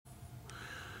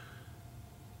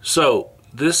So,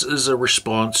 this is a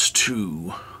response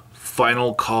to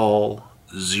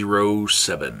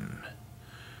FinalCall07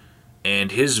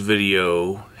 and his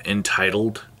video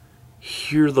entitled,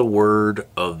 Hear the Word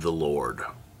of the Lord.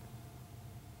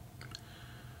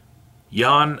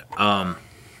 Jan,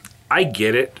 I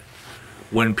get it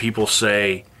when people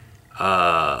say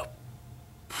that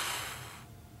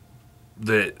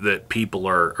people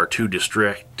are too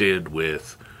distracted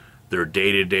with their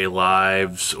day-to-day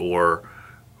lives or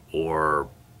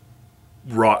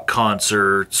rock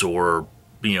concerts or,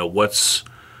 what's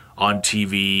on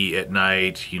TV at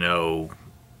night.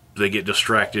 They get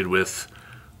distracted with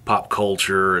pop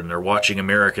culture and they're watching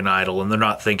American Idol and they're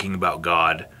not thinking about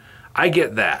God. I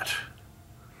get that.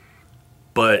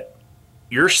 But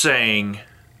you're saying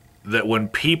that when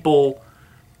people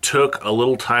took a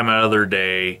little time out of their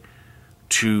day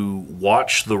to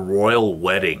watch the royal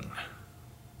wedding,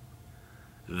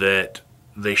 that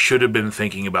they should have been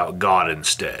thinking about God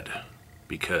instead,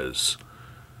 because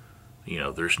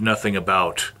there's nothing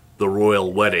about the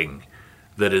royal wedding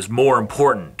that is more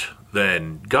important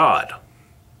than God.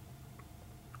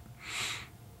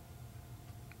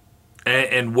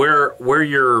 And where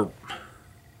you're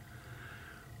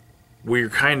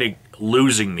kind of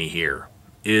losing me here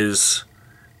is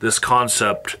this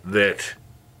concept that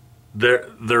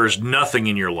there's nothing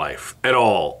in your life at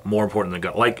all more important than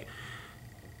God. Like,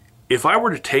 if I were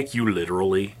to take you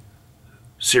literally,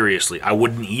 seriously, I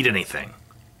wouldn't eat anything.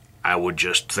 I would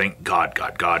just think God,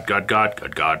 God, God, God, God,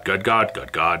 God, God, God, God,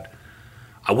 God, God.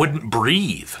 I wouldn't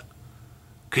breathe.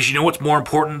 Because you know what's more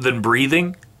important than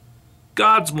breathing?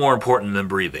 God's more important than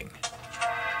breathing.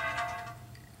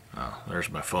 Oh,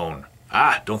 there's my phone.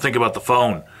 Don't think about the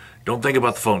phone. Don't think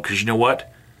about the phone, because you know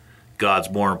what? God's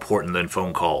more important than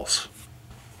phone calls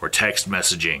or text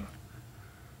messaging.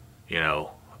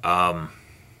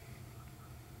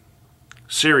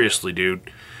 Seriously,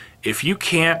 dude, if you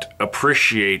can't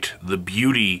appreciate the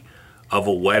beauty of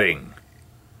a wedding,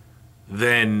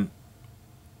 then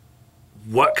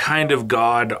what kind of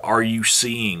God are you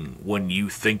seeing when you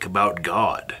think about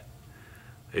God?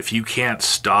 If you can't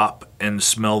stop and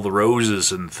smell the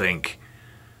roses and think,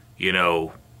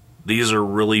 these are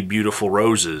really beautiful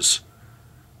roses,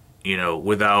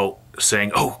 without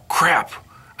saying, oh crap,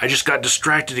 I just got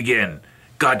distracted again.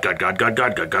 God, God, God, God,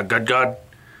 God, God, God, God, God.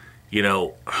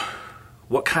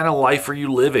 What kind of life are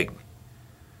you living?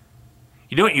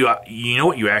 You know what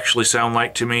you actually sound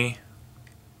like to me?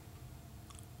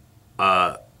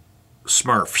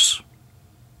 Smurfs.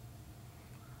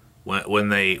 When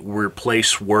they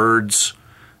replace words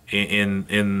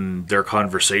in their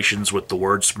conversations with the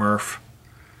word Smurf.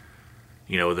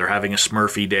 They're having a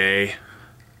Smurfy day.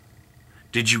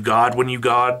 Did you God when you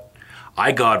God?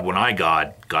 I God when I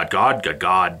God. God, God, God,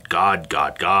 God, God,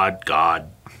 God, God, God.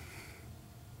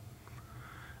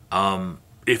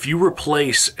 If you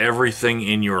replace everything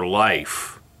in your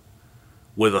life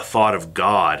with a thought of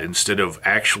God instead of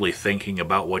actually thinking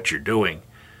about what you're doing,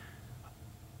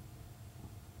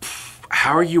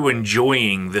 how are you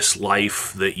enjoying this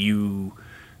life that you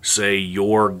say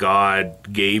your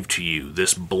God gave to you,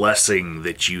 this blessing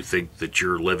that you think that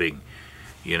you're living?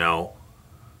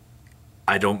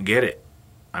 I don't get it.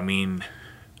 I mean,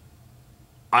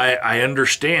 I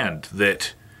understand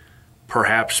that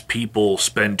perhaps people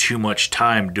spend too much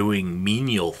time doing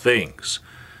menial things,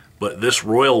 but this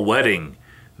royal wedding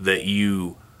that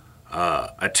you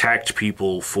attacked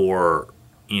people for,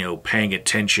 paying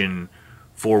attention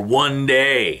for one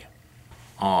day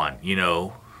on,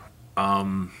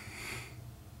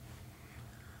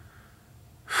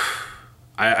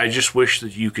 I just wish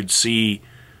that you could see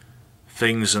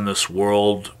things in this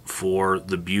world for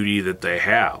the beauty that they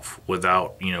have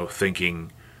without,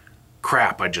 thinking,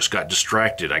 crap, I just got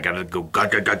distracted. I gotta go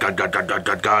God, God, God, God, God, God, God,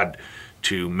 God, God,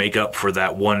 to make up for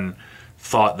that one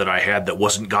thought that I had that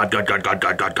wasn't God, God, God, God,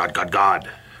 God, God, God, God, God.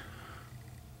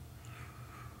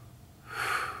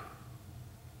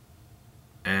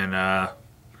 And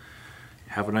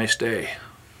have a nice day.